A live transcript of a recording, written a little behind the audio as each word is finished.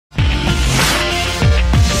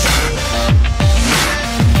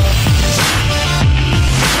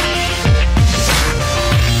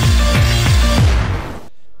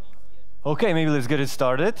Okay, maybe let's get it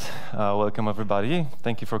started. Welcome, everybody.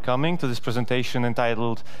 Thank you for coming to this presentation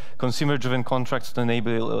entitled Consumer-Driven Contracts to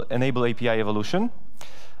Enable API Evolution.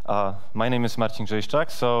 My name is Marcin Grzejszczak.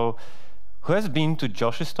 So who has been to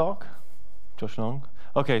Josh's talk? Josh Long?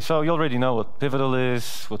 Okay, so you already know what Pivotal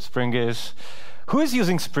is, what Spring is. Who is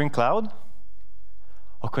using Spring Cloud?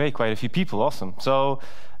 Okay, quite a few people. Awesome. So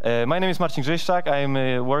my name is Marcin Grzejszczak.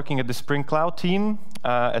 I'm working at the Spring Cloud team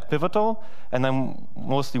at Pivotal, and I'm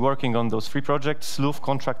mostly working on those three projects: Sleuth,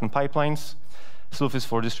 Contract, and Pipelines. Sleuth is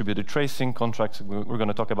for distributed tracing. Contracts, we're going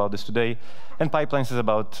to talk about this today. And Pipelines is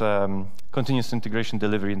about continuous integration,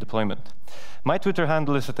 delivery, and deployment. My Twitter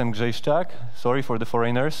handle is @mgrzejszczak. Sorry for the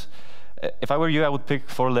foreigners. If I were you, I would pick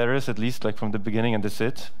 4 letters at least, like from the beginning, and that's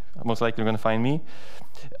it. Most likely you're going to find me.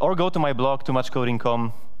 Or go to my blog,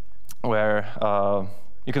 toomuchcoding.com, where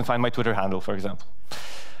you can find my Twitter handle, for example.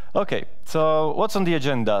 OK, so what's on the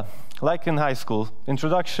agenda? Like in high school,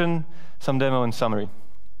 introduction, some demo, and summary.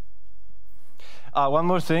 One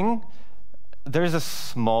more thing. There is a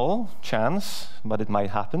small chance, but it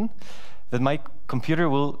might happen, that my computer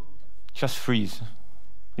will just freeze,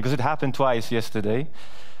 because it happened twice yesterday.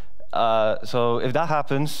 So if that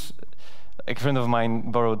happens, a friend of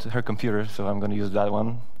mine borrowed her computer, so I'm going to use that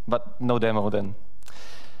one. But no demo then.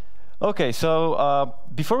 OK, so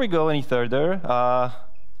before we go any further,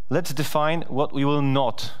 let's define what we will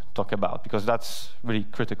not talk about, because that's really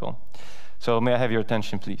critical. So may I have your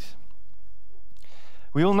attention, please?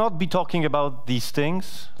 We will not be talking about these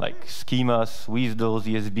things, like schemas, WSDLs,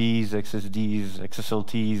 ESBs, XSDs,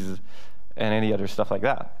 XSLTs, and any other stuff like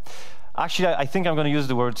that. Actually, I think I'm going to use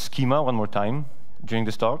the word schema one more time during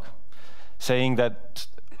this talk, saying that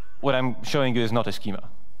what I'm showing you is not a schema.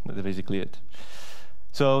 That's basically it.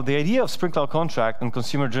 So the idea of Spring Cloud Contract and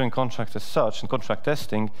consumer-driven contracts as such, and contract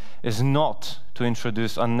testing, is not to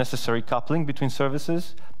introduce unnecessary coupling between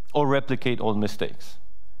services or replicate old mistakes.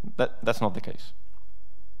 That's not the case.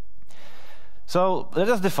 So let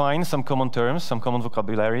us define some common terms, some common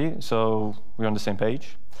vocabulary, so we're on the same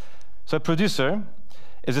page. So a producer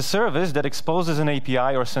is a service that exposes an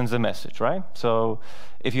API or sends a message, right? So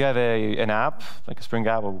if you have an app, like a Spring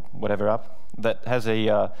app or whatever app, that has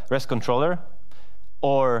a REST controller,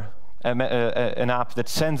 or an app that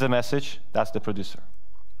sends a message, that's the producer.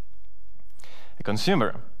 A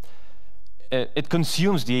consumer, it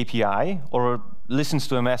consumes the API or listens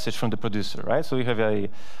to a message from the producer, right? So you have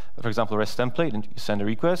for example, a REST template, and you send a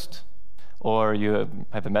request, or you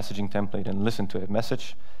have a messaging template and listen to a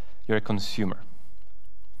message. You're a consumer.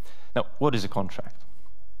 Now, what is a contract?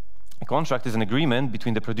 A contract is an agreement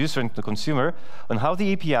between the producer and the consumer on how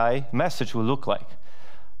the API message will look like.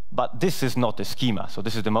 But this is not a schema. So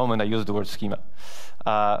this is the moment I use the word schema.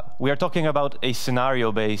 We are talking about a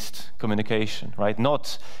scenario-based communication, right?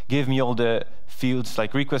 Not give me all the fields,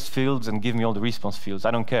 like request fields, and give me all the response fields.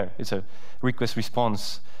 I don't care. It's a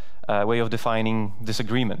request-response way of defining this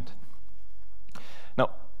agreement. Now,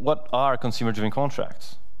 what are consumer-driven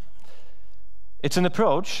contracts? It's an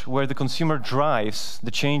approach where the consumer drives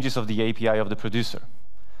the changes of the API of the producer.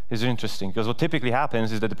 It's interesting, because what typically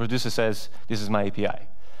happens is that the producer says, this is my API.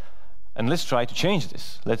 And let's try to change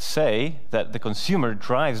this. Let's say that the consumer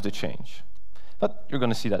drives the change. But you're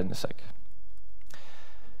going to see that in a sec.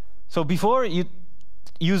 So before you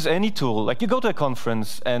use any tool, like you go to a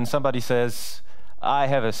conference and somebody says, I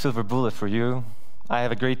have a silver bullet for you. I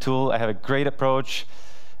have a great tool. I have a great approach.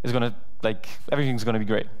 It's going to, like, everything's going to be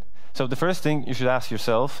great. So the first thing you should ask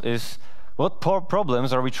yourself is, what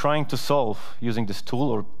problems are we trying to solve using this tool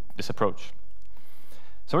or this approach?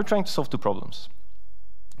 So we're trying to solve 2 problems.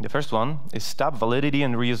 The first one is step validity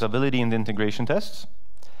and reusability in the integration tests.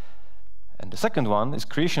 And the second one is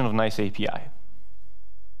creation of nice API.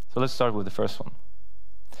 So let's start with the first one.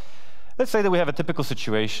 Let's say that we have a typical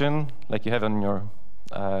situation, like you have on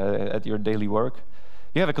at your daily work.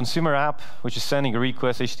 You have a consumer app which is sending a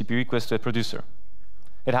request, HTTP request, to a producer.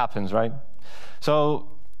 It happens, right? So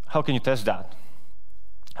how can you test that?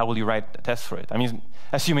 How will you write a test for it? I mean,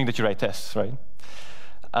 assuming that you write tests, right?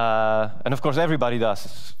 And of course, everybody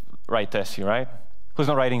does write tests here, right? Who's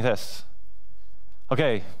not writing tests?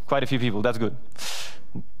 OK, quite a few people. That's good.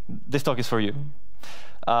 This talk is for you.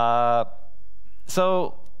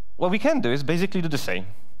 So what we can do is basically do the same,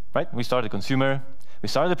 right? We start the consumer, we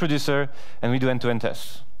start the producer, and we do end-to-end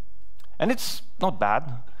tests. And it's not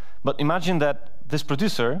bad. But imagine that this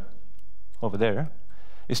producer over there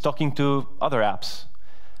is talking to other apps.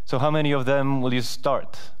 So how many of them will you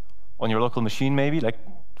start? On your local machine, maybe, like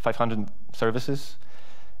 500 services?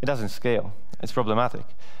 It doesn't scale. It's problematic.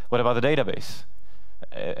 What about the database?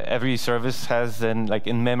 Every service has an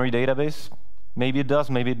in-memory database. Maybe it does,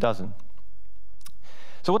 maybe it doesn't.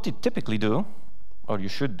 So what you typically do, or you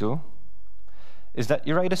should do, is that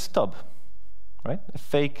you write a stub, right? A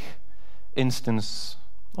fake instance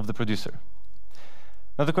of the producer.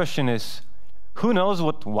 Now the question is, who knows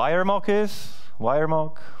what wiremock is?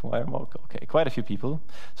 Wiremock, okay, quite a few people.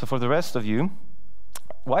 So for the rest of you,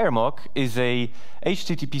 wiremock is a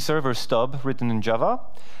HTTP server stub written in Java,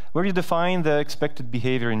 where you define the expected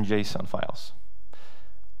behavior in JSON files.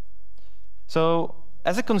 So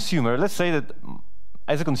as a consumer, let's say that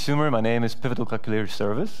as a consumer, my name is Pivotal Calculator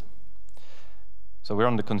Service. So we're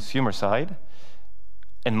on the consumer side.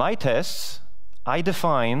 In my tests, I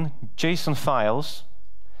define JSON files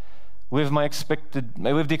with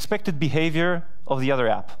the expected behavior of the other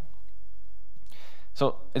app.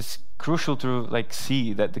 So it's crucial to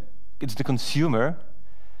see that it's the consumer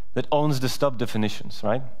that owns the stub definitions,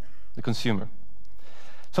 right? The consumer.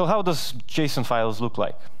 So how does JSON files look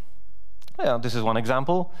like? Yeah, this is one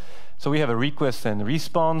example. So we have a request and a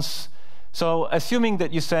response. So assuming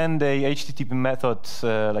that you send a HTTP method,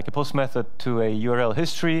 like a post method, to a URL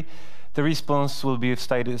history, the response will be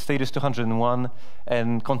status 201,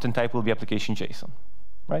 and content type will be application JSON,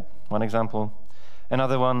 right? One example.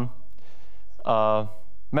 Another one,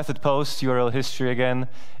 method post, URL history again.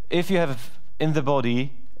 If you have in the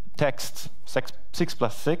body text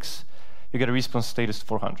 6+6, you get a response status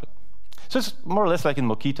 400. So it's more or less like in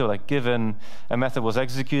Mockito, like given a method was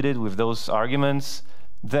executed with those arguments,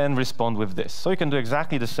 then respond with this. So you can do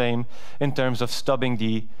exactly the same in terms of stubbing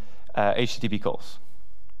the HTTP calls.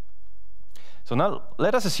 So now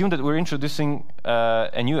let us assume that we're introducing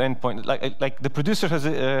a new endpoint, like the producer has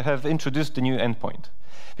have introduced a new endpoint.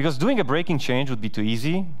 Because doing a breaking change would be too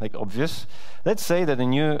easy, like obvious. Let's say that a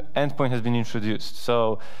new endpoint has been introduced.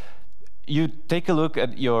 So you take a look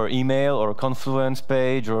at your email or Confluence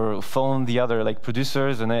page or phone the other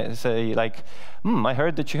producers and they say I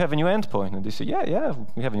heard that you have a new endpoint. And they say, yeah,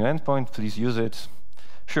 we have a new endpoint, please use it.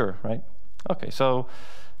 Sure, right? Okay, so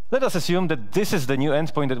let us assume that this is the new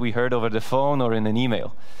endpoint that we heard over the phone or in an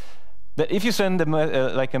email. That if you send a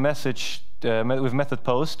message with method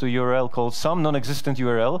post to a URL called some non-existent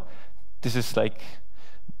URL, this is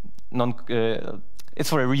it's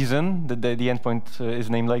for a reason that the endpoint is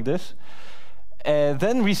named like this.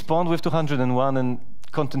 Then respond with 201 and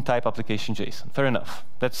content type application JSON. Fair enough.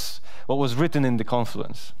 That's what was written in the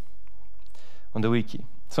Confluence on the wiki.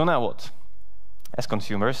 So now what? As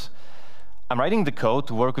consumers, I'm writing the code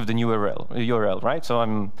to work with the new URL, right? So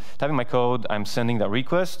I'm typing my code, I'm sending that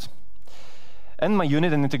request, and my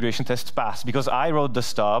unit and integration tests pass because I wrote the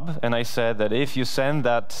stub and I said that if you send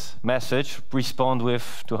that message, respond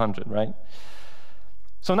with 200, right?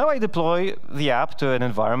 So now I deploy the app to an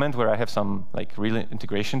environment where I have some real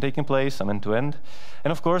integration taking place, some end-to-end.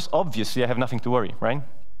 And of course, obviously, I have nothing to worry, right?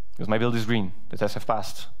 Because my build is green, the tests have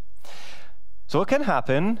passed. So what can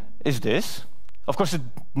happen is this. Of course, it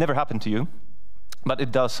never happened to you, but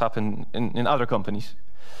it does happen in other companies.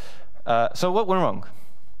 So what went wrong?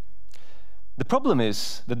 The problem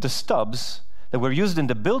is that the stubs that were used in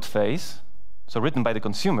the build phase, so written by the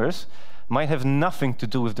consumers, might have nothing to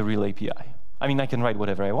do with the real API. I mean, I can write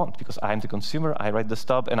whatever I want because I'm the consumer, I write the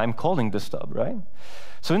stub, and I'm calling the stub, right?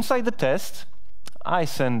 So inside the test, I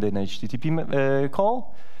send an HTTP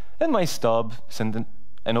call, and my stub sends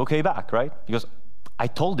an OK back, right? Because I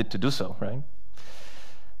told it to do so, right?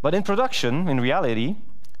 But in production, in reality,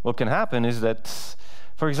 what can happen is that,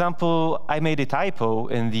 for example, I made a typo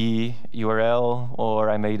in the URL,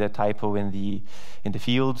 or I made a typo in the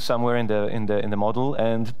field somewhere in the model,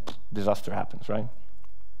 and disaster happens, right?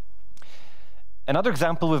 Another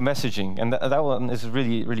example with messaging, and that one is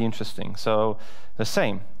really, really interesting. So the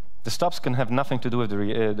same. The stubs can have nothing to do with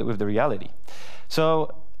the reality.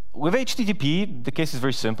 So with HTTP, the case is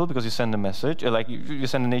very simple because you send a message, you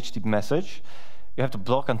send an HTTP message, you have to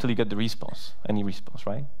block until you get the response, any response,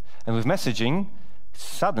 right? And with messaging,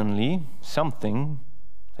 suddenly something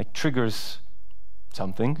triggers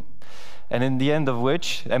something, and in the end of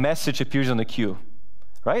which a message appears on the queue.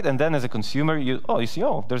 Right? And then as a consumer, you see,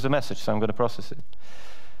 there's a message, so I'm going to process it.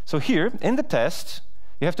 So here, in the test,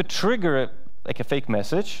 you have to trigger a fake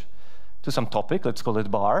message to some topic, let's call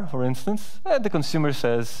it bar, for instance, and the consumer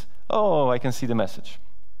says, oh, I can see the message.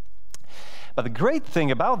 But the great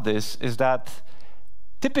thing about this is that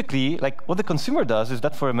typically, what the consumer does is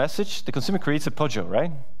that for a message, the consumer creates a POJO,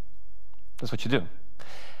 right? That's what you do.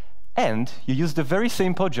 And you use the very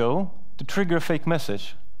same POJO to trigger a fake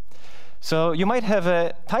message. So you might have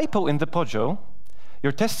a typo in the POJO.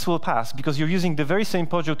 Your tests will pass because you're using the very same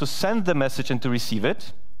POJO to send the message and to receive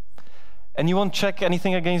it. And you won't check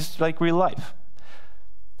anything against real life.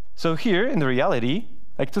 So here, in the reality,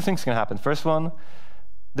 two things can happen. First one,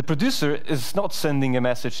 the producer is not sending a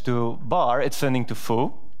message to bar, it's sending to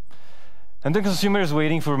foo. And the consumer is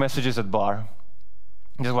waiting for messages at bar.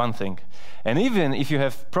 Just one thing. And even if you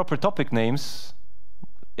have proper topic names,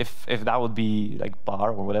 if that would be like bar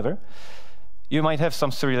or whatever, you might have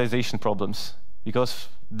some serialization problems because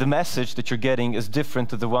the message that you're getting is different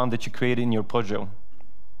to the one that you created in your Pojo.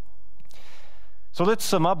 So let's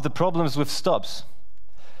sum up the problems with stubs.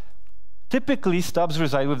 Typically, stubs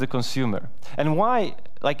reside with the consumer. And why,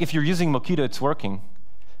 like if you're using Mockito, it's working?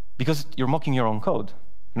 Because you're mocking your own code.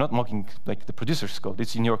 You're not mocking like the producer's code.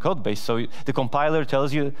 It's in your code base. So the compiler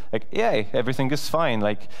tells you, like, yeah, everything is fine.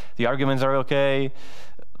 Like the arguments are OK.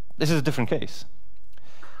 This is a different case.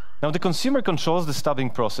 Now, the consumer controls the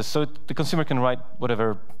stubbing process. So the consumer can write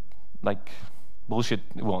whatever like bullshit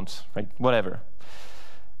it wants, right? Whatever.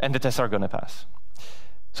 And the tests are going to pass.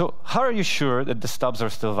 So how are you sure that the stubs are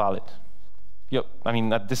still valid? I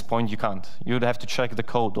mean, at this point, you can't. You'd have to check the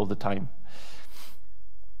code all the time.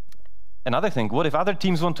 Another thing, what if other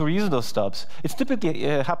teams want to reuse those stubs? It's typically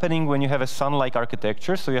happening when you have a sun-like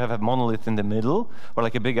architecture, so you have a monolith in the middle, or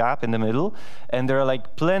like a big app in the middle, and there are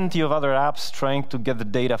like plenty of other apps trying to get the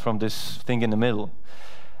data from this thing in the middle.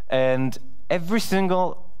 And every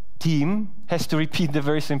single team has to repeat the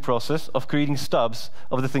very same process of creating stubs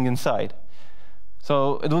of the thing inside.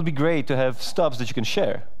 So it would be great to have stubs that you can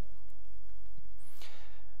share.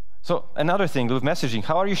 So another thing with messaging,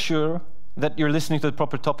 how are you sure that you're listening to the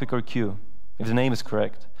proper topic or queue, if the name is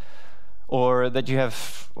correct? Or that you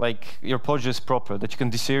have, like, your Pojo is proper, that you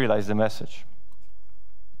can deserialize the message?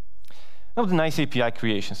 Now, the nice API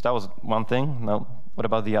creations, that was one thing. Now, what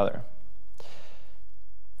about the other?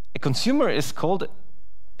 A consumer is called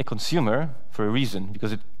a consumer for a reason,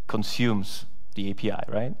 because it consumes the API,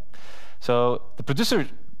 right? So the producer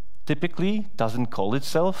typically doesn't call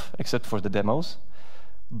itself, except for the demos.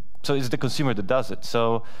 So it's the consumer that does it.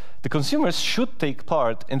 So the consumers should take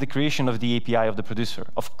part in the creation of the API of the producer,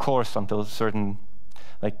 of course, until a certain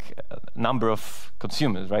number of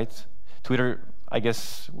consumers, right? Twitter, I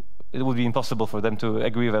guess, it would be impossible for them to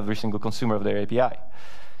agree with every single consumer of their API.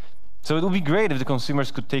 So it would be great if the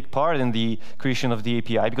consumers could take part in the creation of the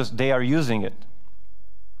API because they are using it.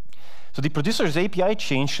 So the producer's API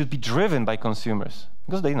change should be driven by consumers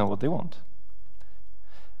because they know what they want.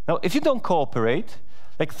 Now, if you don't cooperate,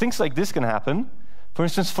 things like this can happen. For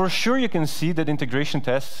instance, for sure you can see that integration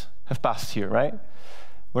tests have passed here, right?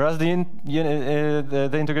 Whereas the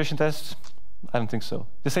integration tests, I don't think so.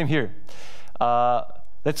 The same here.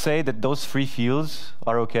 Let's say that those 3 fields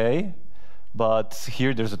are OK, but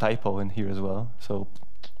here there's a typo in here as well. So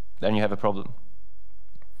then you have a problem.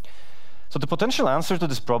 So the potential answer to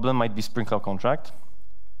this problem might be Spring Cloud Contract.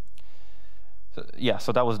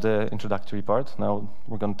 So that was the introductory part. Now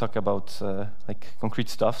we're going to talk about concrete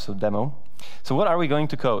stuff, so demo. So what are we going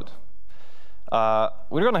to code?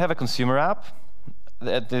 We're going to have a consumer app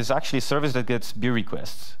that is actually a service that gets beer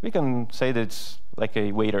requests. We can say that it's like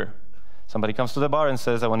a waiter. Somebody comes to the bar and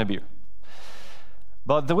says, I want a beer.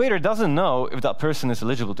 But the waiter doesn't know if that person is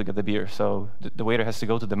eligible to get the beer. So the waiter has to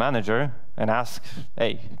go to the manager and ask,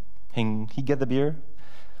 hey, can he get the beer?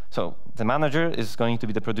 So the manager is going to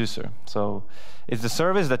be the producer. So it's the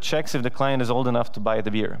service that checks if the client is old enough to buy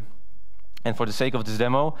the beer. And for the sake of this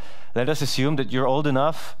demo, let us assume that you're old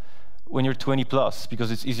enough when you're 20 plus,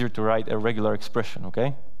 because it's easier to write a regular expression,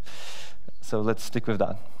 OK? So let's stick with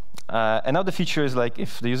that. And now the feature is like,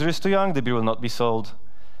 if the user is too young, the beer will not be sold.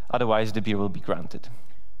 Otherwise, the beer will be granted.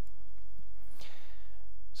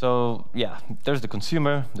 So yeah, there's the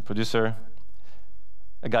consumer, the producer.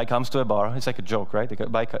 A guy comes to a bar. It's like a joke, right?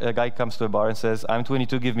 A guy comes to a bar and says, I'm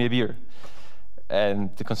 22, give me a beer.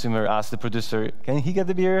 And the consumer asks the producer, can he get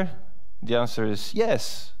the beer? The answer is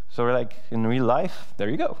yes. So we're like, in real life, there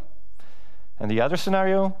you go. And the other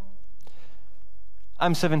scenario,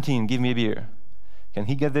 I'm 17, give me a beer. Can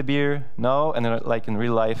he get the beer? No. And then, like in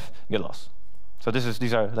real life, get lost. So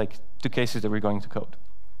these are like 2 cases that we're going to code.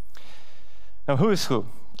 Now, who is who?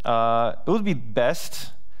 It would be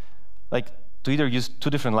best, to either use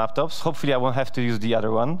 2 different laptops. Hopefully, I won't have to use the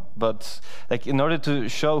other one. But in order to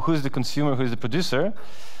show who's the consumer, who's the producer,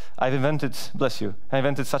 I've invented, bless you, I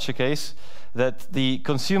invented such a case that the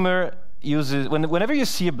consumer uses, whenever you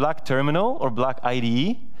see a black terminal or black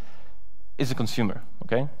IDE, is a consumer,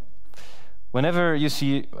 OK? Whenever you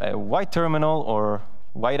see a white terminal or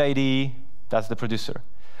white IDE, that's the producer.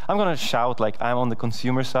 I'm going to shout I'm on the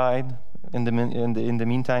consumer side in the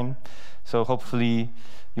meantime. So hopefully,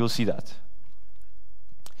 you'll see that.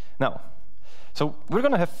 Now, so we're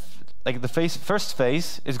going to have, the first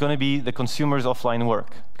phase is going to be the consumer's offline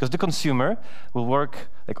work, because the consumer will work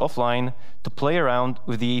offline to play around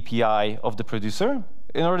with the API of the producer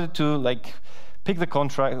in order to like pick the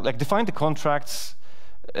contract, like define the contracts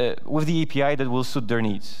with the API that will suit their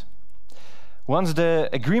needs. Once the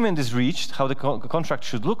agreement is reached, how the contract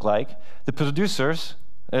should look like, the producer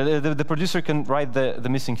can write the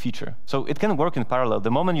missing feature. So it can work in parallel.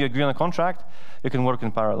 The moment you agree on a contract, it can work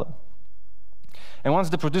in parallel. And once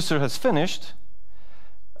the producer has finished,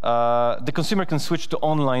 the consumer can switch to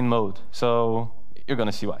online mode. So you're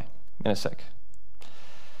going to see why in a sec.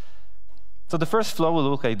 So the first flow will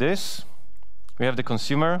look like this. We have the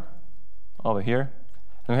consumer over here.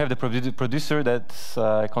 And we have the producer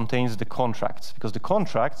that contains the contracts, because the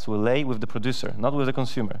contracts will lay with the producer, not with the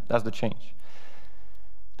consumer. That's the change.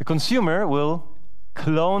 The consumer will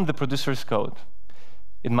clone the producer's code.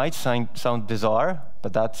 It might sound bizarre,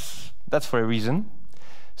 but that's for a reason.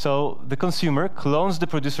 So the consumer clones the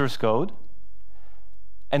producer's code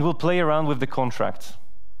and will play around with the contract.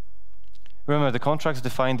 Remember, the contracts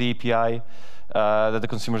define the API that the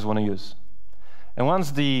consumers want to use. And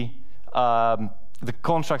once the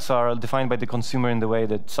contracts are defined by the consumer in the way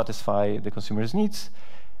that satisfy the consumer's needs,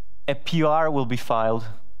 a PR will be filed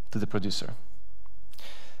to the producer.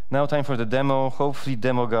 Now time for the demo. Hopefully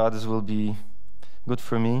demo gods will be good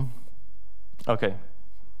for me. Okay,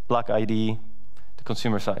 black ID, the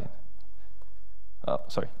consumer side. Oh,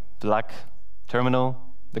 sorry, black terminal,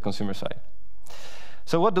 the consumer side.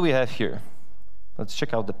 So what do we have here? Let's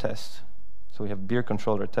check out the test. So we have beer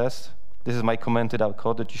controller test. This is my commented out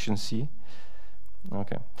code that you should see.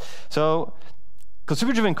 Okay, so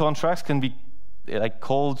consumer-driven contracts can be like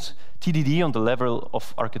called TDD on the level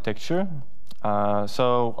of architecture.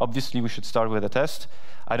 So obviously we should start with a test.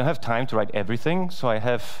 I don't have time to write everything, so I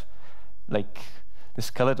have like the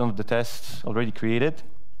skeleton of the test already created,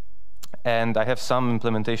 and I have some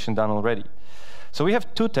implementation done already. So we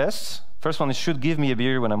have two tests. First one is should give me a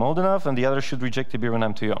beer when I'm old enough, and the other should reject a beer when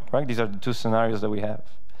I'm too young, right? These are the two scenarios that we have.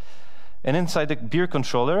 And inside the beer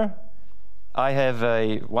controller, I have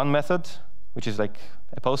one method, which is like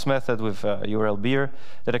a post method with URL beer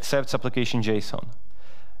that accepts application JSON.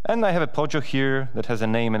 And I have a pojo here that has a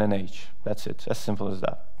name and an age. That's it, as simple as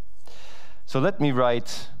that. So let me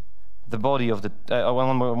write the body of the,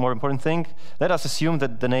 one more important thing. Let us assume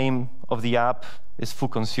that the name of the app is full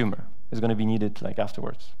consumer. It's going to be needed like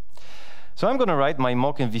afterwards. So I'm going to write my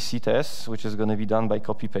mock MVC test, which is going to be done by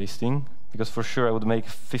copy pasting, because for sure I would make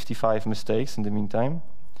 55 mistakes in the meantime.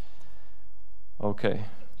 Okay,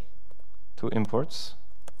 2 imports.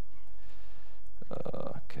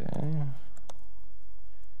 Okay.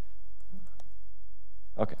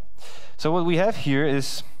 Okay, so what we have here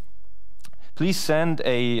is, please send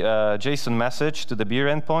a JSON message to the beer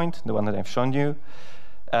endpoint, the one that I've shown you,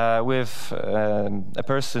 with a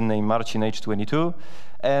person named Marcin H22,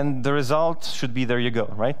 and the result should be there you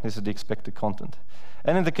go, right? This is the expected content.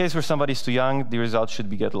 And in the case where somebody's too young, the result should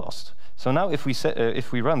be get lost. So now if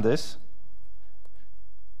we run this,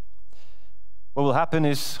 what will happen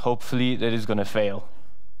is, hopefully, that it's going to fail.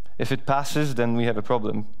 If it passes, then we have a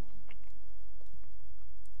problem.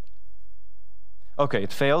 Okay,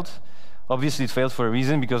 it failed. Obviously, it failed for a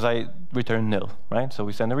reason, because I returned nil, right? So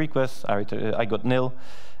we send a request, I got nil,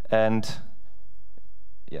 and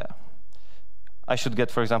yeah. I should get,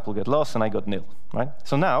 for example, get lost, and I got nil, right?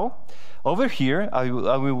 So now, over here, I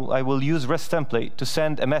will use REST template to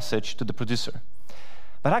send a message to the producer.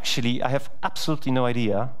 But actually, I have absolutely no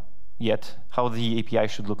idea yet how the API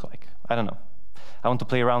should look like. I don't know. I want to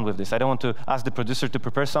play around with this. I don't want to ask the producer to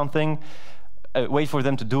prepare something, wait for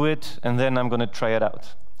them to do it, and then I'm going to try it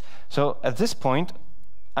out. So at this point,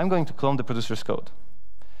 I'm going to clone the producer's code.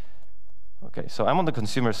 Okay, so I'm on the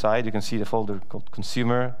consumer side. You can see the folder called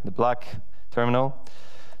consumer, the black terminal.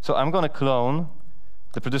 So I'm going to clone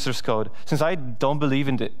the producer's code. Since I don't believe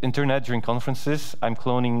in the internet during conferences, I'm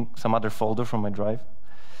cloning some other folder from my drive.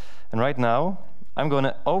 And right now, I'm going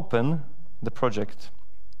to open the project.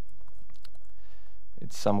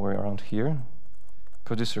 It's somewhere around here.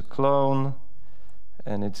 Producer clone,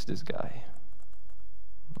 and it's this guy.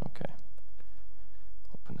 Okay.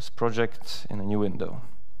 Open this project in a new window.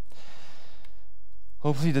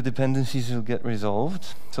 Hopefully the dependencies will get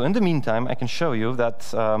resolved. So in the meantime, I can show you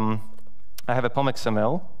that I have a POM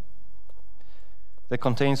XML that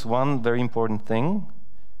contains one very important thing,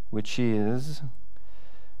 which is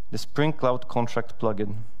the Spring Cloud Contract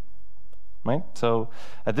plugin, right? So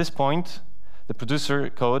at this point, the producer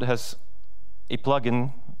code has a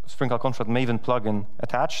plugin, Spring Cloud Contract Maven plugin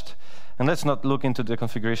attached. And let's not look into the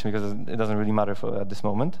configuration, because it doesn't really matter at this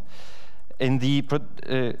moment. In the,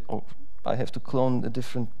 I have to clone a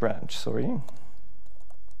different branch, sorry.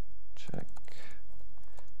 Check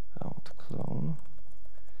how to clone.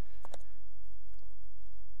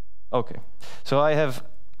 Okay, so I have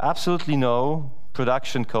absolutely no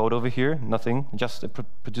production code over here, nothing, just a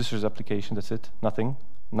producer's application, that's it, nothing,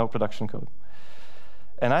 no production code.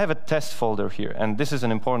 And I have a test folder here, and this is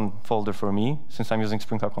an important folder for me since I'm using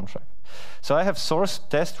Spring Cloud Contract. So I have source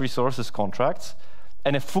test resources contracts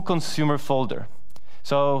and a full consumer folder.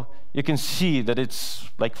 So you can see that it's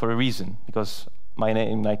like for a reason, because my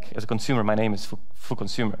name, like as a consumer, my name is full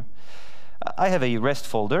consumer. I have a REST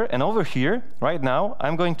folder, and over here, right now,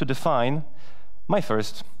 I'm going to define my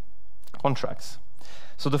first contracts.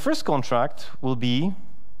 So the first contract will be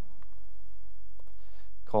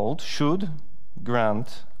called should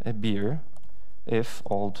grant a beer if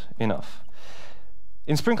old enough.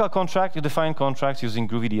 In Spring Cloud Contract, you define contracts using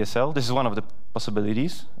Groovy DSL. This is one of the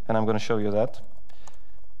possibilities, and I'm going to show you that.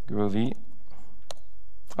 Groovy.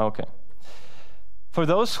 Okay. For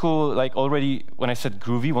those who, like already, when I said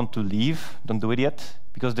Groovy, want to leave, don't do it yet,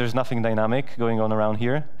 because there's nothing dynamic going on around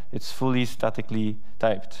here. It's fully statically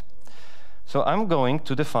typed. So I'm going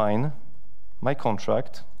to define my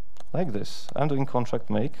contract like this. I'm doing contract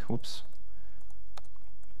make. Whoops.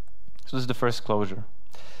 So this is the first closure.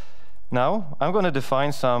 Now, I'm going to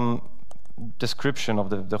define some description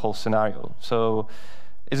of the whole scenario. So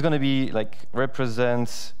it's going to be like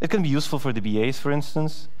represents, it can be useful for the BAs, for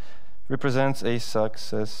instance, represents a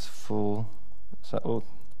successful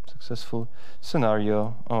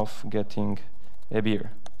scenario of getting a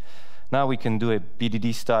beer. Now we can do a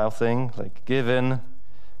BDD style thing, like given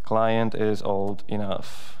client is old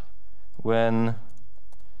enough when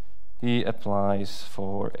he applies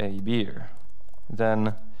for a beer,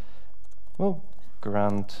 then we'll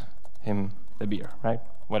grant him the beer, right?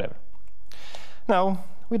 Whatever. Now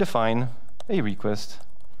we define a request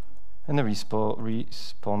and a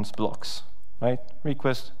response blocks, right?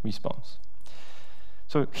 Request, response.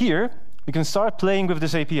 So here we can start playing with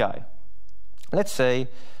this API. Let's say,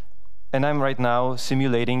 and I'm right now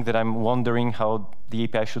simulating that I'm wondering how the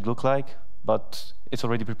API should look like, but it's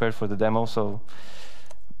already prepared for the demo, so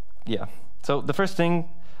yeah. So the first thing,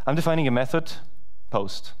 I'm defining a method,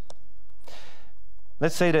 post.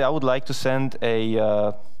 Let's say that I would like to send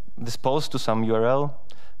this post to some URL.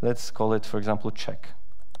 Let's call it, for example, check.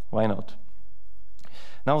 Why not?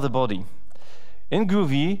 Now the body. In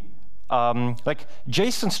Groovy, like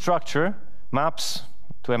JSON structure maps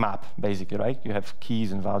to a map, basically, right? You have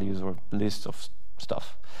keys and values or lists of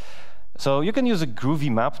stuff. So you can use a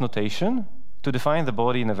Groovy map notation to define the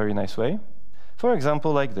body in a very nice way. For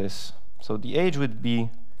example, like this. So the age would be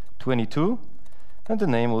 22, and the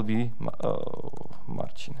name will be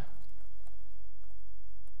Marcin.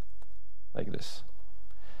 Like this.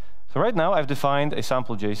 So right now, I've defined a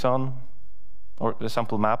sample JSON, or a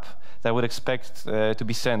sample map, that I would expect to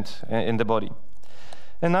be sent in the body.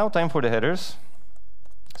 And now, time for the headers.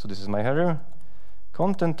 So this is my header,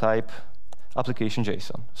 content type, application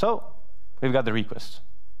JSON. So we've got the request.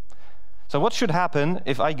 So what should happen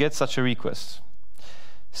if I get such a request?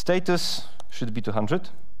 Status should be 200.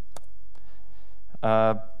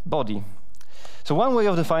 Body. So one way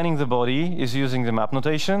of defining the body is using the map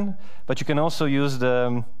notation, but you can also use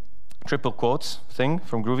the triple quotes thing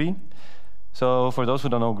from Groovy. So for those who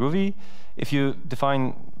don't know Groovy, if you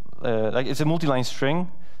define, like it's a multi-line string,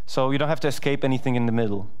 so you don't have to escape anything in the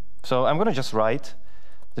middle. So I'm going to just write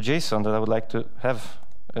the JSON that I would like to have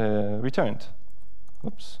returned.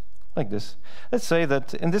 Oops. Like this. Let's say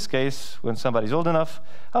that in this case, when somebody's old enough,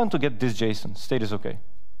 I want to get this JSON. State is OK.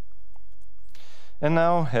 And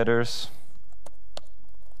now headers,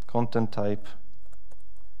 content type,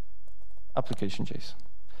 application JSON.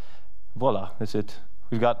 Voila, that's it.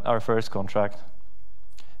 We've got our first contract.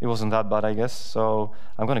 It wasn't that bad, I guess. So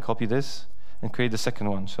I'm going to copy this and create the second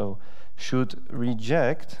one. So should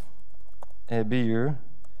reject a beer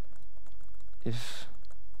if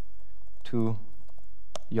too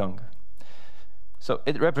young. So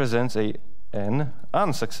it represents an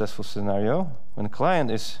unsuccessful scenario when the client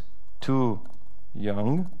is too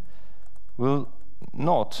young, will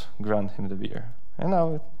not grant him the beer. And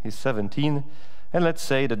now he's 17, and let's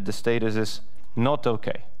say that the status is not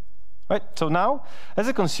OK. Right? So now, as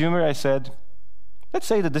a consumer, I said, let's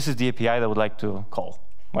say that this is the API that I would like to call.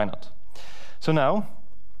 Why not? So now,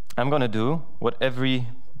 I'm going to do what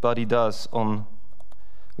everybody does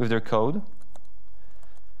with their code.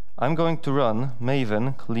 I'm going to run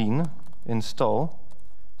maven clean install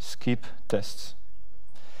skip tests.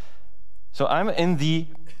 So I'm in the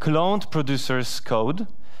cloned producer's code,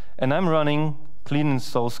 and I'm running clean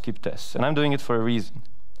install skip tests. And I'm doing it for a reason.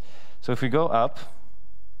 So if we go up,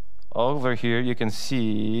 over here, you can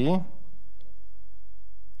see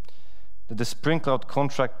that the Spring Cloud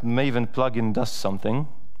Contract Maven plugin does something.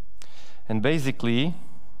 And basically,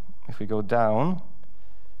 if we go down,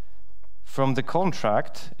 from the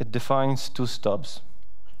contract, it defines two stubs.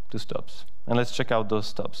 And let's check out those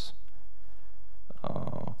stubs.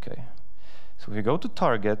 Okay. So if we go to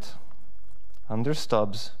target, under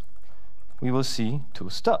stubs, we will see two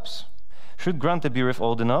stubs. Should grant a bref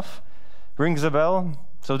old enough. Rings a bell.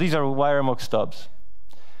 So these are WireMock stubs.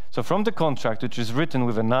 So from the contract, which is written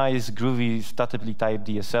with a nice, groovy, statically typed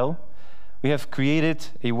DSL, we have created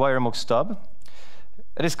a WireMock stub.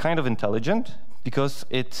 It is kind of intelligent because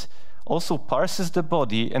it also parses the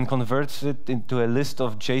body and converts it into a list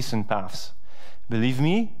of JSON paths. Believe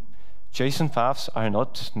me, JSON paths are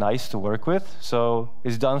not nice to work with, so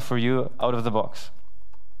it's done for you out of the box.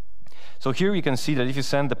 So here you can see that if you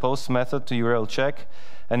send the post method to URL check,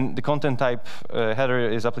 and the content type header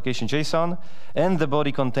is application JSON, and the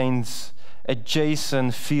body contains a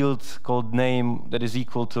JSON field called name that is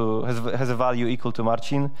equal to, has a value equal to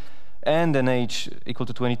Marcin, and an age equal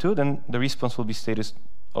to 22, then the response will be status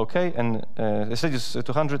OK, and status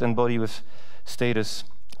 200, and body with status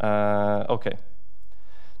OK.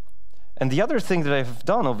 And the other thing that I've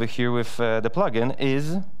done over here with the plugin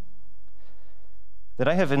is that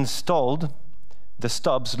I have installed the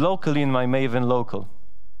stubs locally in my Maven local,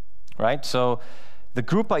 right? So the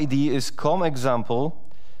group ID is com example.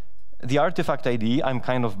 The artifact ID, I'm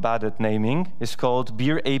kind of bad at naming, is called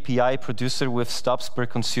beer API producer with stubs per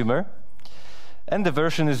consumer. And the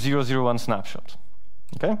version is 001 snapshot.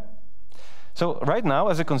 Okay? So right now,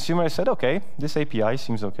 as a consumer, I said, OK, this API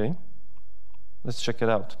seems OK. Let's check it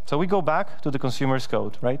out. So we go back to the consumer's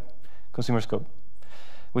code, right? Consumer's code.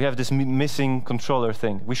 We have this missing controller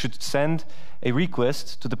thing. We should send a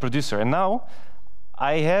request to the producer. And now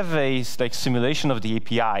I have a simulation of the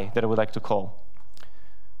API that I would like to call.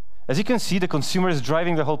 As you can see, the consumer is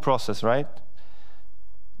driving the whole process, right?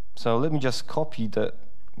 So let me just copy the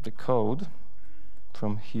code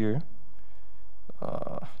from here.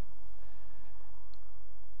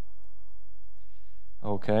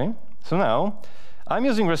 OK. So now I'm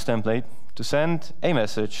using REST template to send a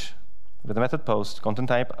message with a method post, content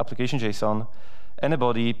type, application JSON, and a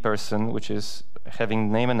body person, which is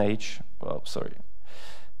having name and age. Well, sorry.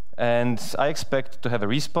 And I expect to have a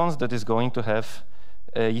response that is going to have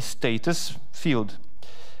a status field.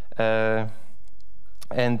 And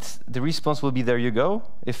the response will be, there you go,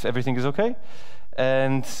 if everything is OK.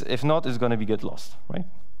 And if not, it's going to be get lost, right?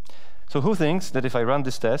 So who thinks that if I run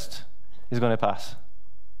this test, it's going to pass?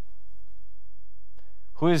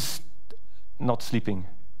 Who is not sleeping?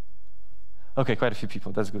 OK, quite a few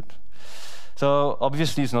people. That's good. So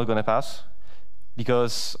obviously, it's not going to pass,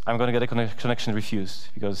 because I'm going to get a connection refused,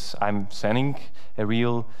 because I'm sending a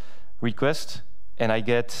real request, and I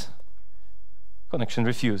get connection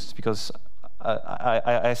refused, because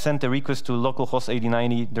I sent a request to localhost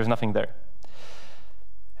 8090. There's nothing there.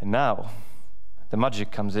 And now the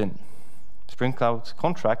magic comes in. Spring Cloud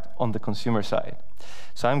contract on the consumer side.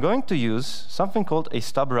 So I'm going to use something called a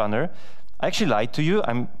stub runner. I actually lied to you.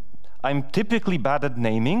 I'm typically bad at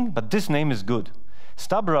naming, but this name is good.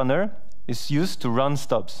 Stub runner is used to run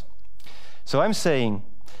stubs. So I'm saying,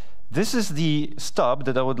 this is the stub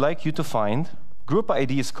that I would like you to find. Group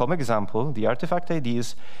ID is com example. The artifact ID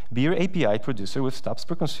is beer API producer with stubs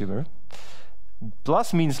per consumer.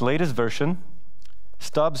 Plus means latest version.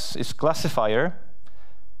 Stubs is classifier.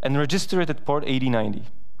 And register it at port 8090.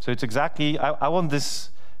 So it's exactly, I want this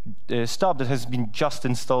stub that has been just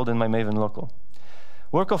installed in my Maven local.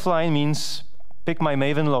 Work offline means pick my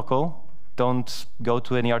Maven local. Don't go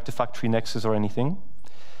to any Artifactory Nexus or anything.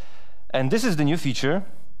 And this is the new feature,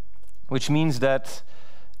 which means that,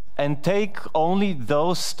 and take only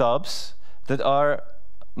those stubs that are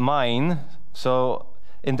mine. So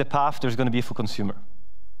in the path, there's going to be a full consumer.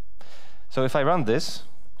 So if I run this,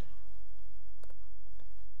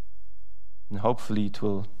 and hopefully it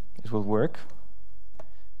will work.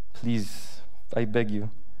 Please, I beg you.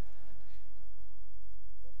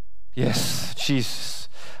 Yes, Jesus.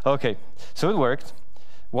 OK, so it worked.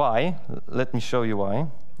 Why? Let me show you why.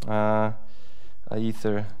 Yeah.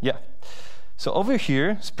 So over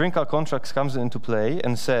here, Spring Cloud Contracts comes into play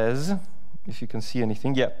and says, if you can see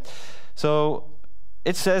anything, yeah. So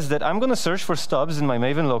it says that I'm going to search for stubs in my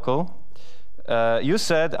Maven local. You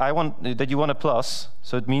said that you want a plus,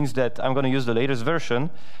 so it means that I'm going to use the latest version.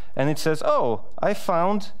 And it says, oh, I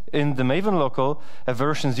found in the Maven local a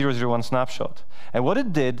version 001 snapshot. And what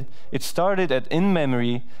it did, it started at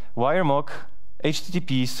in-memory WireMock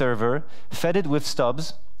HTTP server, fed it with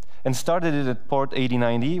stubs, and started it at port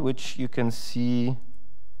 8090, which you can see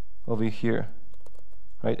over here,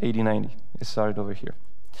 right? 8090. It started over here.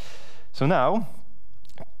 So now,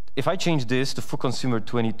 if I change this to full consumer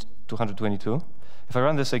 222, if I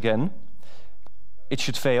run this again, it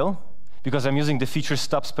should fail, because I'm using the feature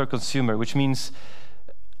stubs per consumer, which means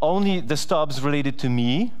only the stubs related to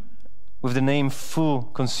me with the name foo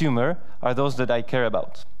consumer are those that I care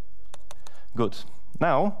about. Good.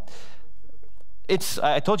 Now,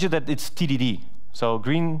 I told you that it's TDD, so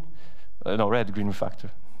red, green refactor,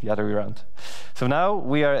 the other way around. So now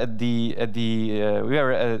we are at the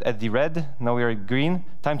red. Now we are at green.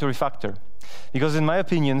 Time to refactor, because in my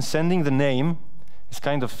opinion, sending the name is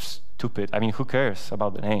kind of stupid. I mean, who cares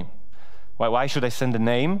about the name? Why should I send the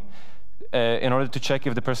name in order to check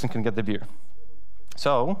if the person can get the beer?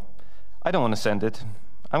 So I don't want to send it.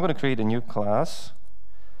 I'm going to create a new class,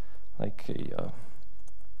 like a,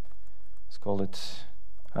 let's call it,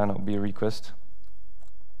 I don't know, beer request.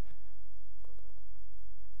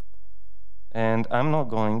 And I'm not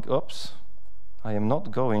going, oops, I am not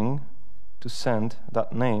going to send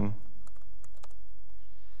that name.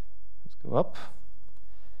 Let's go up.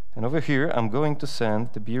 And over here, I'm going to send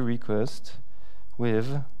the beer request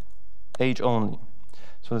with age only.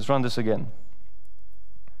 So let's run this again.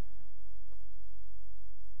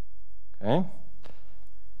 Okay.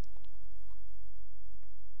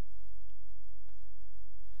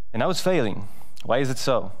 And now it's failing. Why is it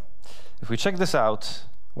so? If we check this out,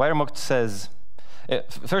 WireMock says,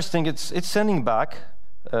 first thing, it's sending back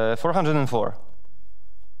 404.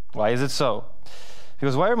 Why is it so?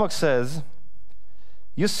 Because WireMock says,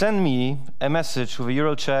 you send me a message with a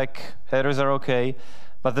URL check, headers are okay,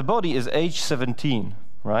 but the body is age 17,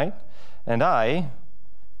 right? And I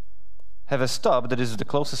have a stub that is the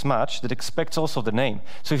closest match that expects also the name.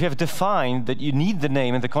 So if you have defined that you need the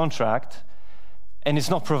name in the contract and it's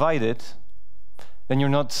not provided, then you're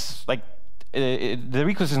not, like, the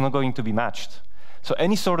request is not going to be matched. So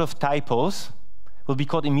any sort of typos will be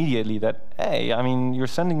caught immediately that, hey, I mean, you're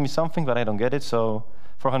sending me something, but I don't get it, so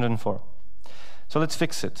 404. So let's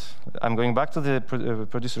fix it. I'm going back to the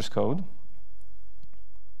producer's code,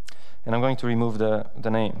 and I'm going to remove the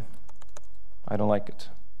name. I don't like it.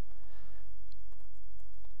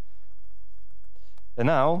 And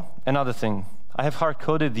now, another thing. I have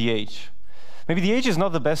hard-coded the age. Maybe the age is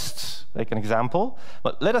not the best, like, an example,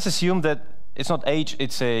 but let us assume that it's not age,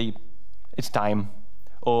 it's time,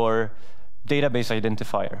 or database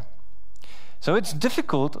identifier. So it's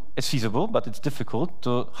difficult, it's feasible, but it's difficult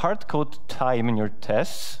to hard-code time in your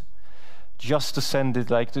tests just to send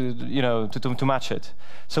it, like, to match it.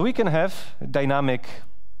 So we can have dynamic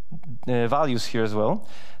values here as well.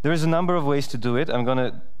 There is a number of ways to do it. I'm going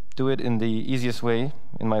to do it in the easiest way,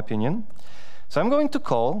 in my opinion. So I'm going to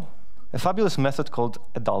call a fabulous method called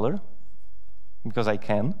 $, because I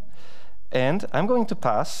can. And I'm going to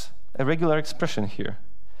pass a regular expression here.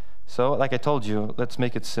 So, like I told you, let's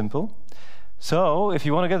make it simple. So, if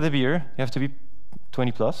you want to get the beer, you have to be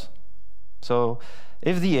 20 plus. So,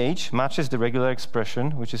 if the age matches the regular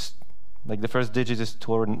expression, which is, like, the first digit is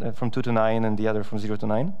from 2 to 9 and the other from 0 to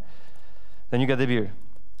 9, then you get the beer.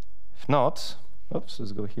 If not, oops,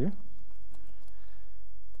 let's go here.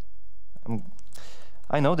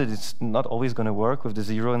 I know that it's not always going to work with the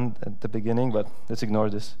 0 at the beginning, but let's ignore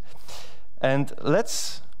this. And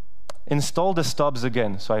let's install the stubs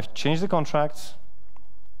again. So I've changed the contracts.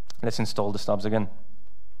 Let's install the stubs again.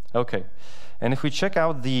 OK. And if we check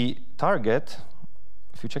out the target,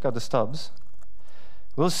 if we check out the stubs,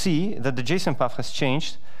 we'll see that the JSON path has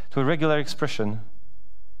changed to a regular expression.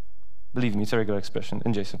 Believe me, it's a regular expression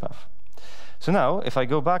in JSON path. So now, if I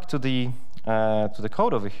go back to the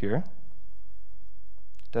code over here,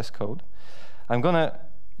 test code, I'm going to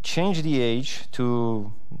change the age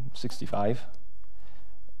to 65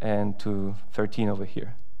 and to 13 over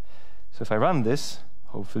here. So if I run this,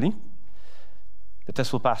 hopefully, the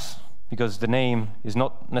test will pass, because the name is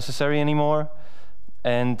not necessary anymore,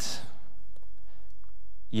 and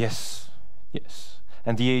yes,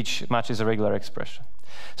 and the age matches a regular expression.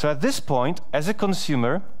 So at this point, as a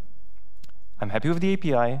consumer, I'm happy with the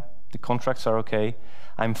API, the contracts are okay,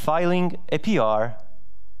 I'm filing a PR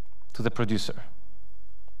to the producer.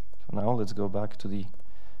 So now let's go back to the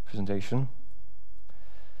presentation.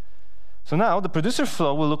 So now the producer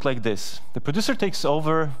flow will look like this. The producer takes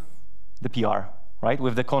over the PR, right,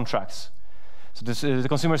 with the contracts. So this, the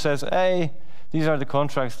consumer says, hey, these are the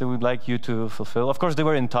contracts that we'd like you to fulfill. Of course, they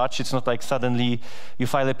were in touch. It's not like suddenly you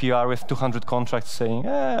file a PR with 200 contracts saying,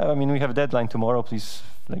 I mean, we have a deadline tomorrow, please,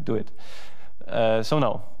 like, do it. So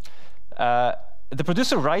no. The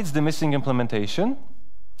producer writes the missing implementation,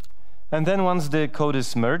 and then once the code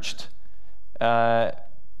is merged, the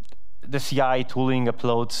CI tooling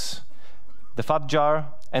uploads the fat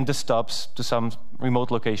jar and the stubs to some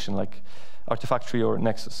remote location, like Artifactory or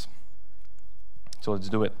Nexus. So let's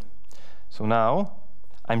do it. So now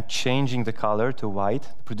I'm changing the color to white,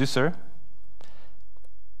 the producer,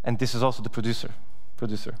 and this is also the producer.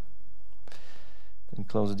 And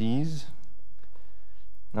close these.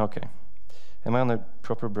 Okay. Am I on a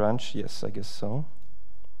proper branch? Yes, I guess so.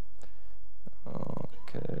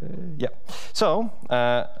 Okay, yeah. So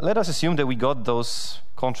let us assume that we got those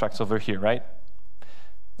contracts over here, right?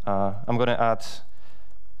 I'm going to add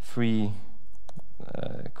 3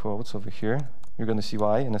 quotes over here. You're going to see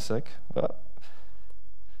why in a sec.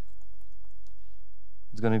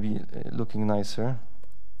 It's going to be looking nicer.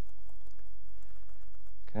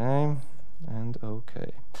 Okay, and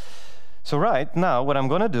okay. So right now, what I'm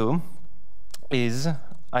going to do is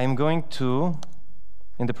I'm going to,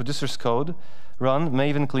 in the producer's code, run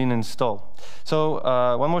maven clean install. So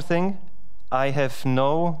one more thing, I have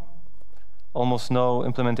almost no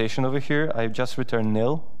implementation over here. I just return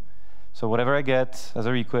nil. So whatever I get as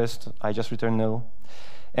a request, I just return nil.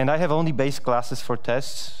 And I have only base classes for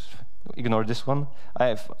tests. Ignore this one.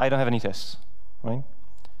 I don't have any tests, right?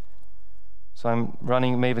 So I'm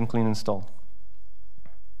running maven clean install.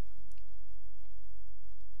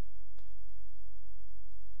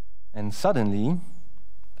 And suddenly,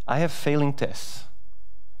 I have failing tests.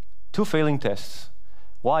 2 failing tests.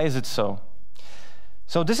 Why is it so?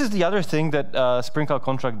 So this is the other thing that Spring Cloud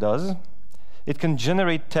Contract does. It can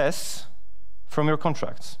generate tests from your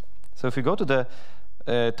contracts. So if you go to the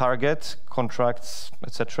target, contracts,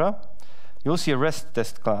 etc., you'll see a REST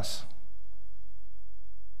test class.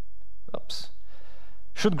 Oops.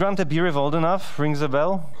 Should grant a beer if old enough, rings a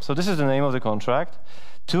bell. So this is the name of the contract.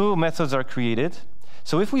 2 methods are created.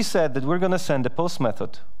 So if we said that we're going to send a post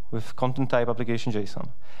method with content type application JSON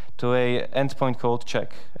to a endpoint called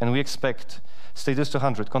check, and we expect status to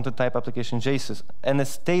 100, content type application JSON, and a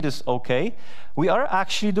status OK, we are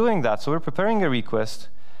actually doing that. So we're preparing a request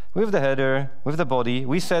with the header, with the body.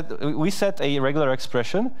 We set a regular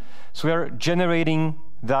expression, so we are generating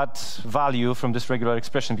that value from this regular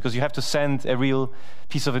expression, because you have to send a real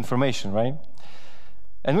piece of information, right?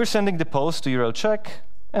 And we're sending the post to URL check,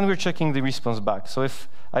 and we're checking the response back. So if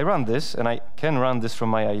I run this, and I can run this from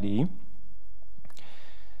my IDE,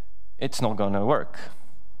 it's not going to work.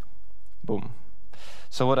 Boom.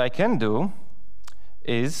 So what I can do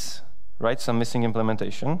is write some missing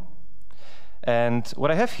implementation. And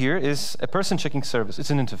what I have here is a person checking service.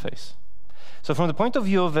 It's an interface. So from the point of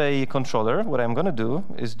view of a controller, what I'm going to do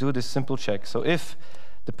is do this simple check. So if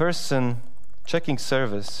the person checking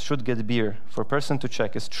service should get beer for person to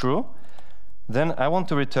check is true, then I want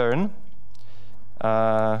to return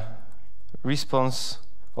response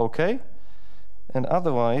OK. And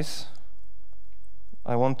otherwise,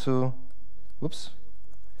 I want to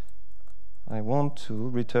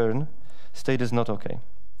return status not OK.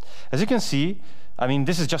 As you can see, I mean,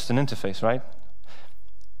 this is just an interface, right?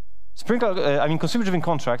 Consumer-driven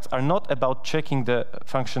contracts are not about checking the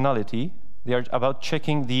functionality. They are about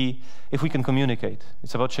checking if we can communicate.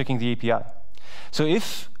 It's about checking the API. So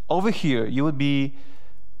if over here you would be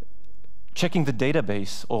checking the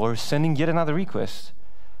database or sending yet another request,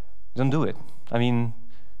 don't do it. I mean,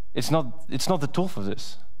 it's not the tool for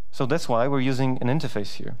this. So that's why we're using an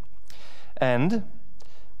interface here. And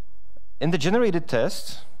in the generated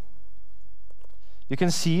test, you can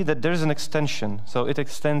see that there's an extension. So it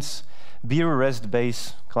extends beer REST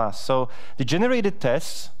base class. So the generated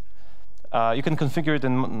tests, you can configure it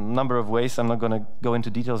in a number of ways. I'm not going to go into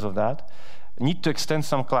details of that. You need to extend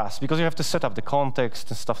some class, because you have to set up the context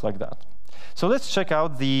and stuff like that. So let's check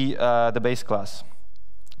out the base class.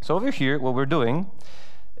 So over here, what we're doing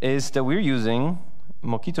is that we're using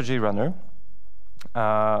Mockito JRunner.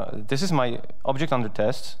 This is my object under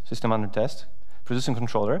test, system under test, producing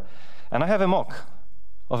controller. And I have a mock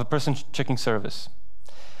of a person checking service.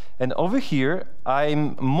 And over here,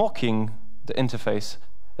 I'm mocking the interface,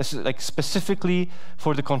 like specifically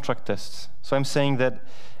for the contract tests. So I'm saying that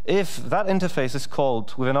if that interface is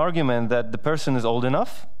called with an argument that the person is old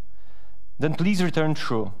enough, then please return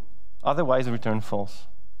true. Otherwise, return false.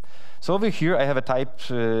 So over here, I have a type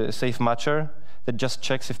safe matcher that just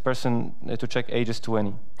checks if person to check age is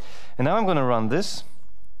 20. And now I'm going to run this.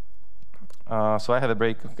 So I have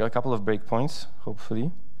a couple of breakpoints,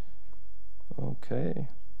 hopefully. OK.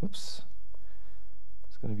 Oops.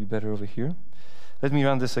 It's going to be better over here. Let me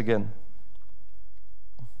run this again.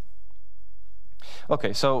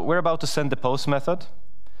 OK, so we're about to send the post method.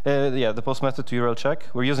 The post method to URL check.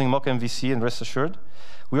 We're using mock MVC and rest assured.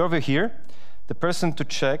 We're over here. The person to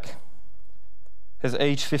check has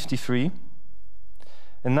age 53.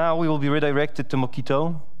 And now we will be redirected to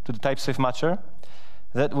Mockito, to the type safe matcher.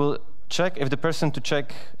 That will check if the person to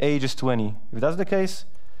check age is 20. If that's the case,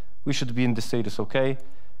 we should be in the status OK.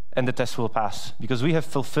 and the test will pass, because we have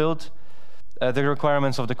fulfilled the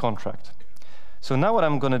requirements of the contract. So now what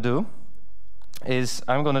I'm going to do is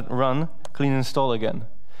I'm going to run clean install again.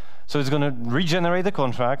 So it's going to regenerate the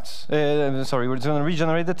contracts, it's going to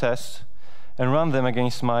regenerate the test and run them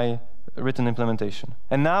against my written implementation.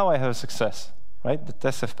 And now I have a success, right? The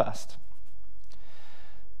tests have passed.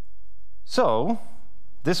 So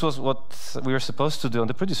this was what we were supposed to do on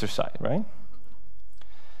the producer side, right?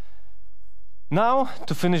 Now,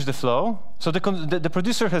 to finish the flow, so the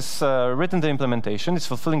producer has written the implementation, it's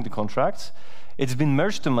fulfilling the contracts, it's been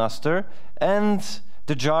merged to master, and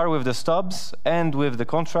the jar with the stubs and with the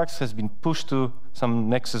contracts has been pushed to some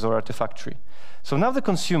Nexus or Artifactory. So now the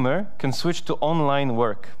consumer can switch to online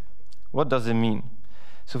work. What does it mean?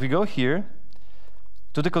 So if we go here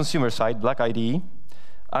to the consumer side, Black IDE,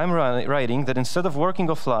 I'm writing that instead of working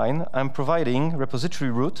offline, I'm providing repository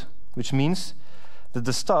root, which means that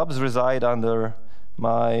the stubs reside under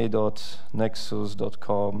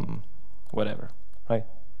my.nexus.com, whatever, right?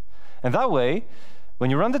 And that way, when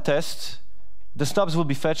you run the test, the stubs will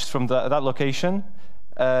be fetched from that location,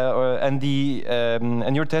 and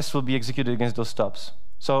your test will be executed against those stubs.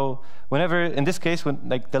 So whenever, in this case, when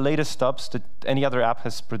like the latest stubs that any other app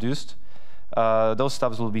has produced, those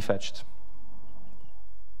stubs will be fetched.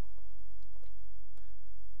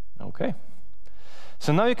 Okay.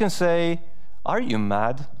 So now you can say, are you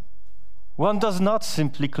mad? One does not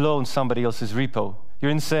simply clone somebody else's repo.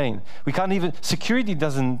 You're insane. We can't even, security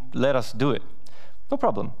doesn't let us do it. No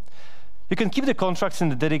problem. You can keep the contracts in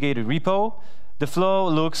the dedicated repo. The flow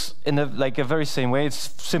looks in a very same way.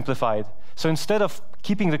 It's simplified. So instead of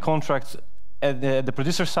keeping the contracts at the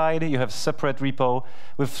producer side, you have a separate repo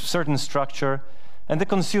with certain structure, and the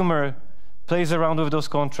consumer plays around with those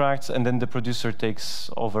contracts, and then the producer takes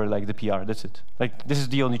over like the PR. That's it. Like this is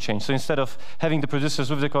the only change. So instead of having the producers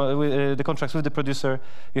with the contracts with the producer,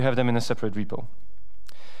 you have them in a separate repo.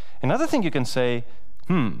 Another thing you can say,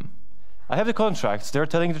 I have the contracts. They're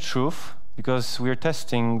telling the truth because we're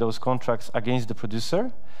testing those contracts against the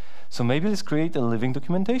producer. So maybe let's create a living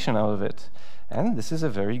documentation out of it. And this is a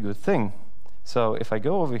very good thing. So if I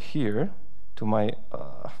go over here to my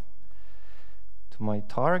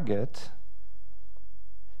target,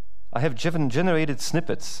 I have generated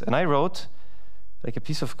snippets, and I wrote like a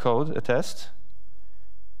piece of code, a test,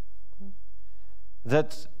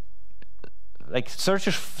 that like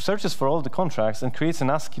searches for all the contracts and creates an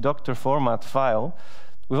ASCII doctor format file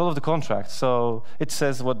with all of the contracts. So it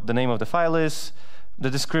says what the name of the file is, the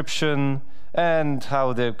description, and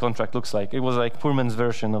how the contract looks like. It was like poor man's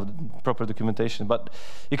version of the proper documentation. But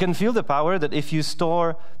you can feel the power that if you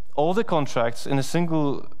store all the contracts in a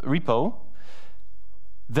single repo,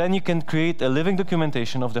 then you can create a living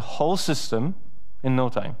documentation of the whole system in no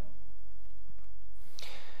time.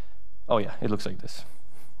 Oh yeah, it looks like this.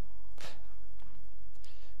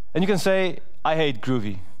 And you can say, I hate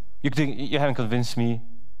Groovy. You haven't convinced me.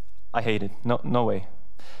 I hate it. No way.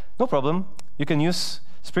 No problem. You can use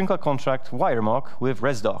Sprinkler contract wiremock with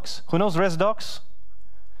ResDocs. Who knows ResDocs?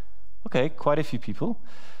 Okay, quite a few people.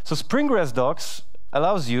 So Spring ResDocs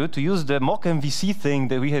allows you to use the mock MVC thing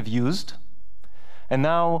that we have used. And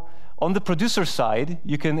now, on the producer side,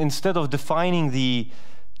 you can, instead of defining the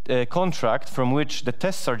contract from which the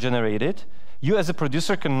tests are generated, you as a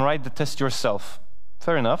producer can write the test yourself.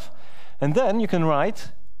 Fair enough. And then you can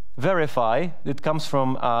write, verify, it comes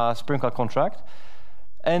from a Sprinkler contract,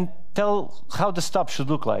 and tell how the stub should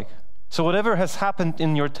look like. So whatever has happened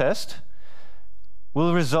in your test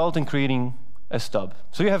will result in creating a stub.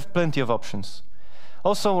 So you have plenty of options.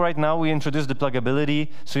 Also, right now, we introduced the pluggability,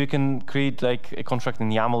 so you can create like a contract in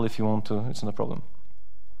YAML if you want to. It's no problem.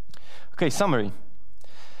 OK, summary.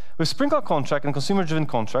 With Sprinkler contract and consumer-driven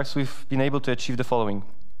contracts, we've been able to achieve the following.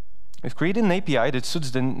 We've created an API that suits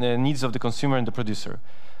the needs of the consumer and the producer.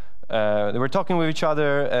 They were talking with each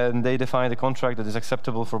other, and they defined a contract that is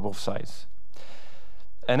acceptable for both sides.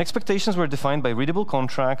 And expectations were defined by readable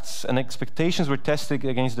contracts, and expectations were tested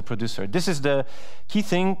against the producer. This is the key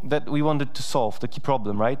thing that we wanted to solve, the key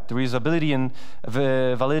problem, right? The reusability and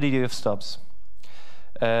validity of stubs.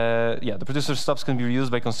 Yeah, the producer stubs can be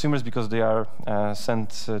reused by consumers because they are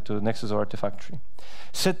sent to Nexus or Artifactory.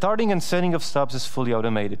 Starting and setting of stubs is fully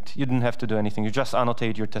automated. You didn't have to do anything. You just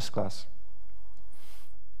annotate your test class.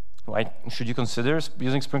 Why should you consider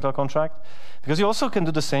using Sprinkler contract? Because you also can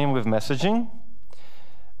do the same with messaging.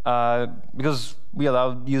 Because we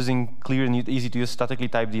allow using clear and easy to use statically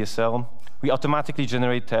typed DSL. We automatically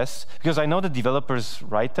generate tests. Because I know that developers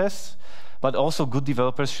write tests, but also good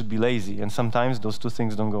developers should be lazy. And sometimes those two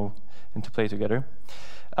things don't go into play together.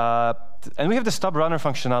 And we have the stub runner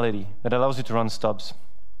functionality that allows you to run stubs.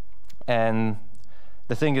 And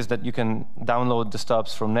The thing is that you can download the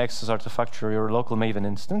stubs from Nexus, Artifactory, or local Maven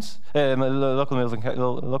instance, local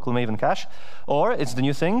Maven cache, or it's the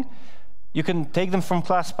new thing. You can take them from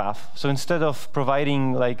class path. So instead of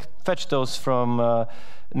providing like fetch those from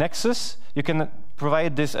Nexus, you can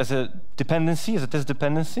provide this as a dependency, as a test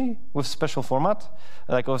dependency with special format,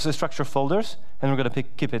 like also structure folders, and we're going to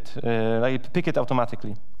pick it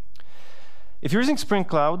automatically. If you're using Spring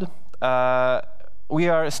Cloud, we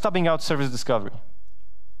are stubbing out service discovery.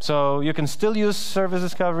 So you can still use service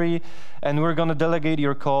discovery, and we're going to delegate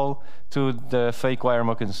your call to the fake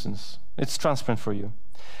WireMock instance. It's transparent for you.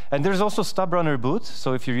 And there's also stub runner boot.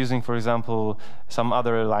 So if you're using, for example, some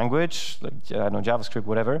other language, like I don't know, JavaScript,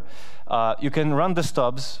 whatever, you can run the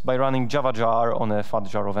stubs by running Java jar on a fat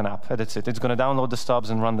jar of an app. That's it. It's going to download the stubs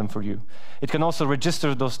and run them for you. It can also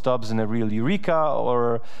register those stubs in a real Eureka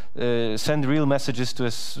or send real messages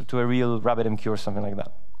to a real RabbitMQ or something like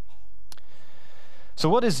that. So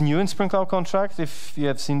what is new in Spring Cloud Contract? If you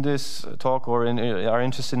have seen this talk or are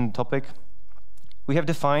interested in the topic, we have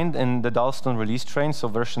defined in the Dalston release train, so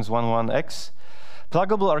versions 1.1x,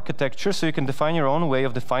 pluggable architecture, so you can define your own way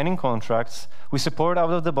of defining contracts. We support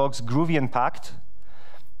out-of-the-box Groovy and Pact,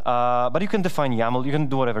 but you can define YAML, you can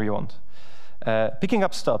do whatever you want. Picking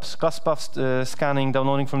up stubs, class path scanning,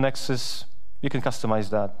 downloading from Nexus, you can customize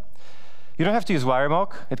that. You don't have to use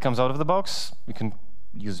WireMock, it comes out of the box. You can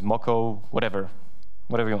use Moco, whatever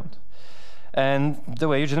you want. And the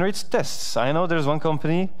way you generate tests. I know there's one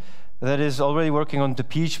company that is already working on the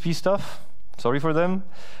PHP stuff. Sorry for them.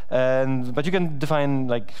 But you can define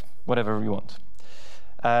like whatever you want.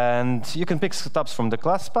 And you can pick stubs from the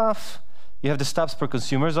class path. You have the stubs per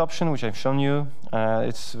consumers option, which I've shown you.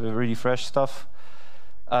 It's really fresh stuff.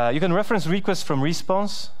 You can reference requests from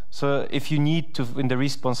response. So if you need to, in the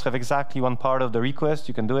response, have exactly one part of the request,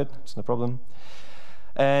 you can do it. It's no problem.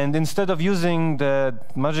 And instead of using the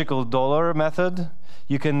magical $ method,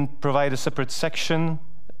 you can provide a separate section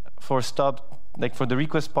for stub, like for the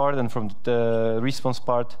request part and from the response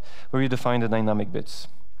part, where you define the dynamic bits.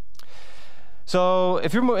 So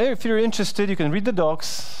if you're interested, you can read the docs.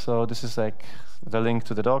 So this is like the link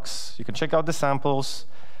to the docs. You can check out the samples.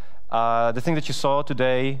 The thing that you saw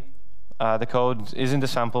today, the code is in the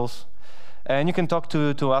samples. And you can talk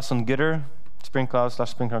to us on Gitter, Spring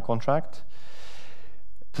Cloud/Spring Cloud Contract.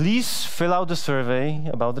 Please fill out the survey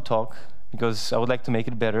about the talk, because I would like to make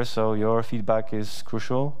it better, so your feedback is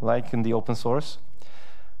crucial, like in the open source.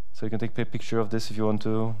 So you can take a picture of this if you want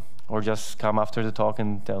to, or just come after the talk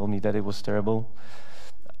and tell me that it was terrible.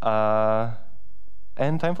 And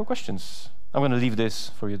time for questions. I'm going to leave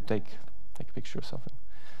this for you to take a picture or something.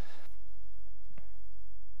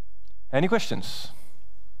 Any questions?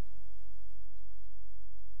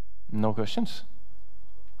 No questions?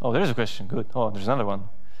 Oh, there's a question. Good. Oh, there's another one.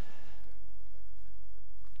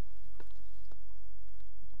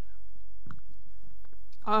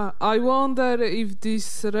 I wonder if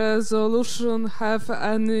this resolution have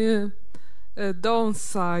any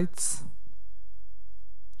downsides.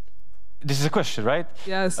 This is a question, right?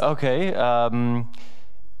 Yes. Okay.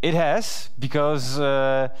 It has, because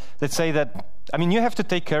let's say that, I mean, you have to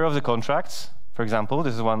take care of the contracts, for example.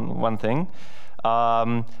 This is one thing.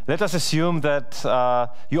 Let us assume that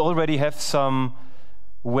you already have some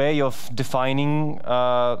way of defining,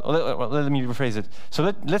 let me rephrase it.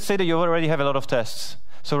 So let's say that you already have a lot of tests.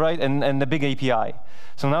 So and the big API.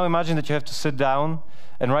 So now imagine that you have to sit down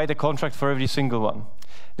and write a contract for every single one.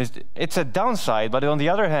 It's a downside, but on the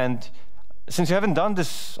other hand, since you haven't done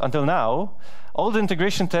this until now, all the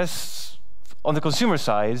integration tests on the consumer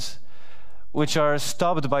side, which are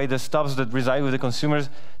stubbed by the stubs that reside with the consumers,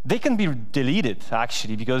 they can be deleted,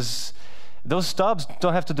 actually, because those stubs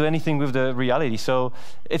don't have to do anything with the reality. So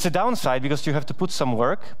it's a downside because you have to put some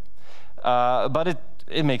work, but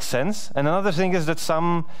it makes sense. And another thing is that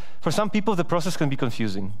for some people, the process can be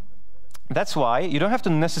confusing. That's why you don't have to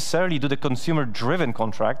necessarily do the consumer-driven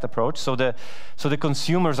contract approach, so the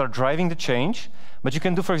consumers are driving the change, but you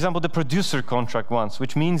can do, for example, the producer contract once,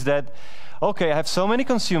 which means that, okay, I have so many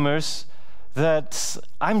consumers that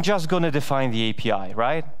I'm just going to define the API,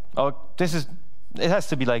 right? Oh, it has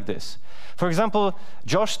to be like this. For example,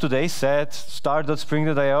 Josh today said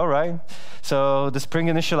start.spring.io, right? So the Spring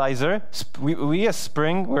initializer, we as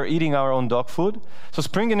Spring, we're eating our own dog food. So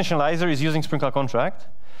Spring initializer is using Spring Cloud Contract,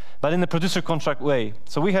 but in the producer contract way.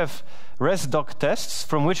 So we have res.doc tests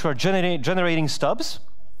from which we're generating stubs.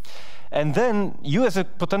 And then you as a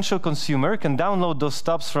potential consumer can download those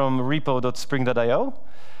stubs from repo.spring.io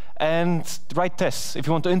and write tests if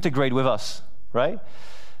you want to integrate with us, right?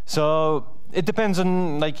 So it depends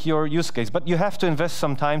on like your use case, but you have to invest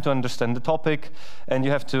some time to understand the topic, and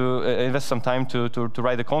you have to invest some time to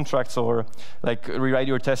write the contracts or like rewrite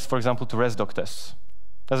your tests, for example, to ResDoc tests.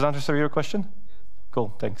 Does that answer your question? Yes.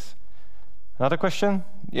 Cool, thanks. Another question?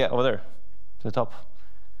 Yeah, over there, to the top.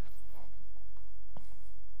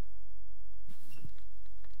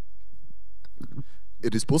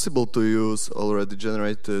 It is possible to use already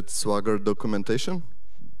generated Swagger documentation?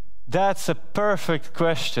 That's a perfect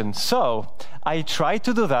question. So I tried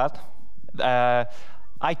to do that.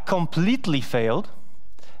 I completely failed,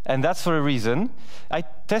 and that's for a reason. I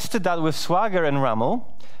tested that with Swagger and RAML.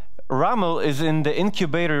 RAML is in the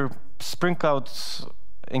incubator, Spring Cloud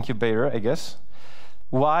incubator, I guess.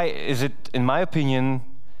 Why is it, in my opinion,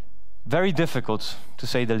 very difficult, to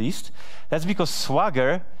say the least? That's because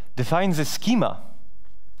Swagger defines a schema,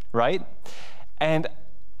 right? And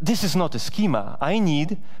this is not a schema. I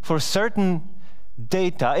need, for certain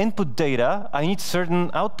data, input data, I need certain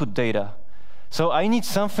output data. So I need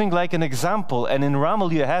something like an example, and in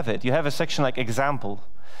RAML you have it. You have a section like example.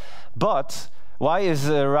 But why is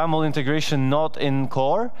RAML integration not in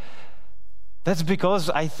core? That's because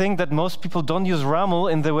I think that most people don't use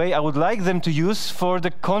RAML in the way I would like them to use for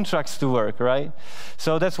the contracts to work, right?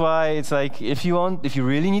 So that's why it's like, if you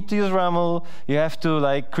really need to use RAML, you have to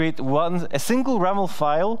like create a single RAML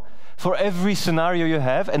file for every scenario you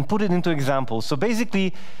have and put it into examples. So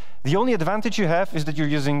basically, the only advantage you have is that you're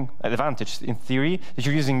using, advantage in theory, that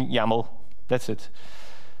you're using YAML. That's it.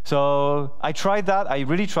 So I tried that, I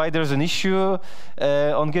really tried. There's an issue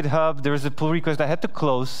on GitHub, there's a pull request I had to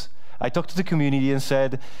close. I talked to the community and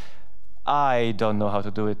said, I don't know how to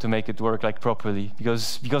do it to make it work like properly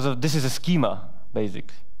because of this is a schema,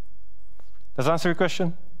 basically. Does that answer your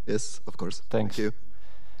question? Yes, of course. Thanks. Thank you.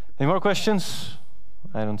 Any more questions?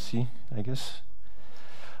 I don't see, I guess.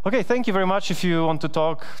 Okay, thank you very much. If you want to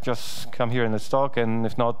talk, just come here and let's talk. And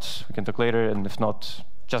if not, we can talk later. And if not,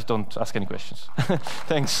 just don't ask any questions.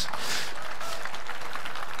 Thanks.